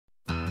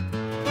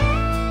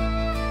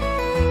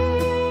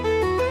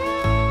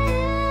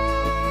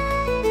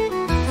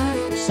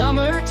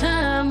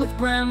Summertime with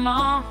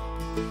Grandma,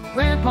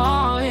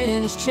 Grandpa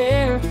in his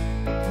chair.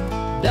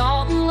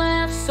 Dalton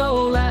laughs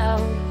so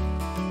loud,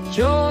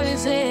 joy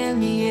is in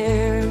the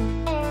air.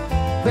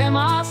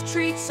 Grandma's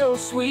treat so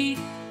sweet,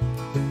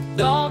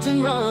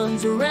 Dalton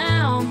runs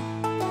around,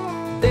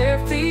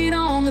 bare feet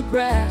on the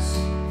grass,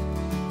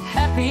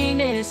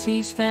 happiness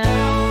he's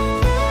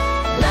found.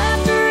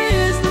 Laughter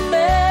is the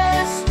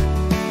best,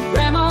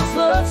 Grandma's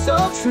love so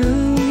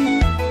true.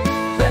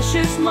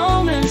 Precious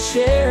moments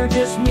shared,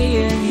 just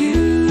me and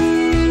you.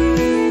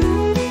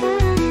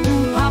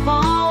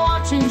 Papa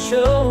watching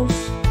shows,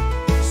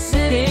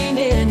 sitting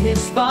in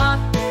his spot.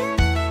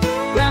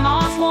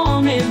 Grandma's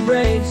warm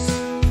embrace,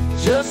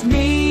 just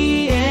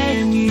me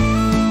and you.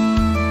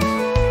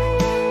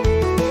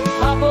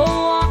 Papa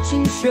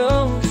watching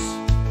shows,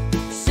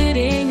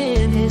 sitting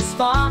in his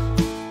spot.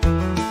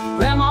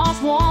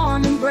 Grandma's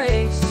warm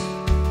embrace,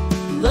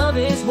 love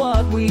is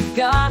what we've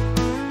got.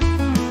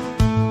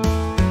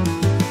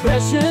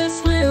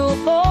 Precious little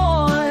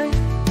boy,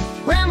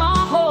 Grandma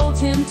holds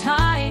him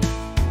tight.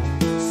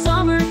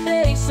 Summer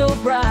day so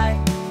bright,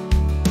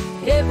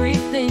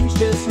 everything's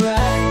just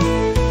right.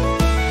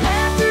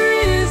 Laughter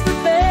is the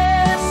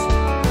best,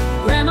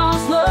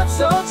 Grandma's love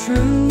so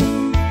true.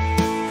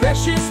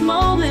 Precious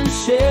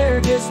moments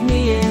shared, just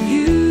me and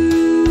you.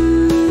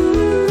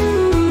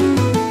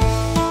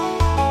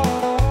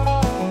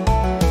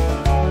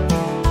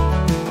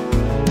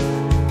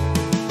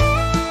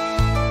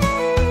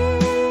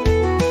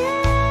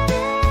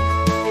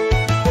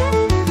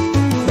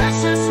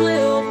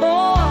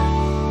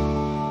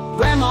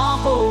 Grandma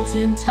holds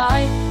him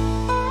tight.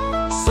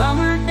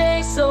 Summer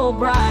day so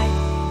bright,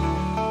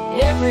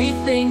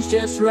 everything's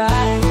just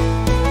right.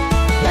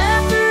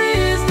 Laughter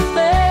is the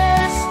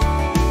best,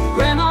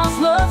 Grandma's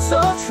love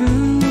so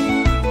true.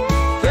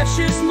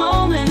 Precious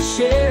moments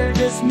shared,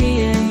 just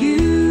me and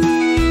you.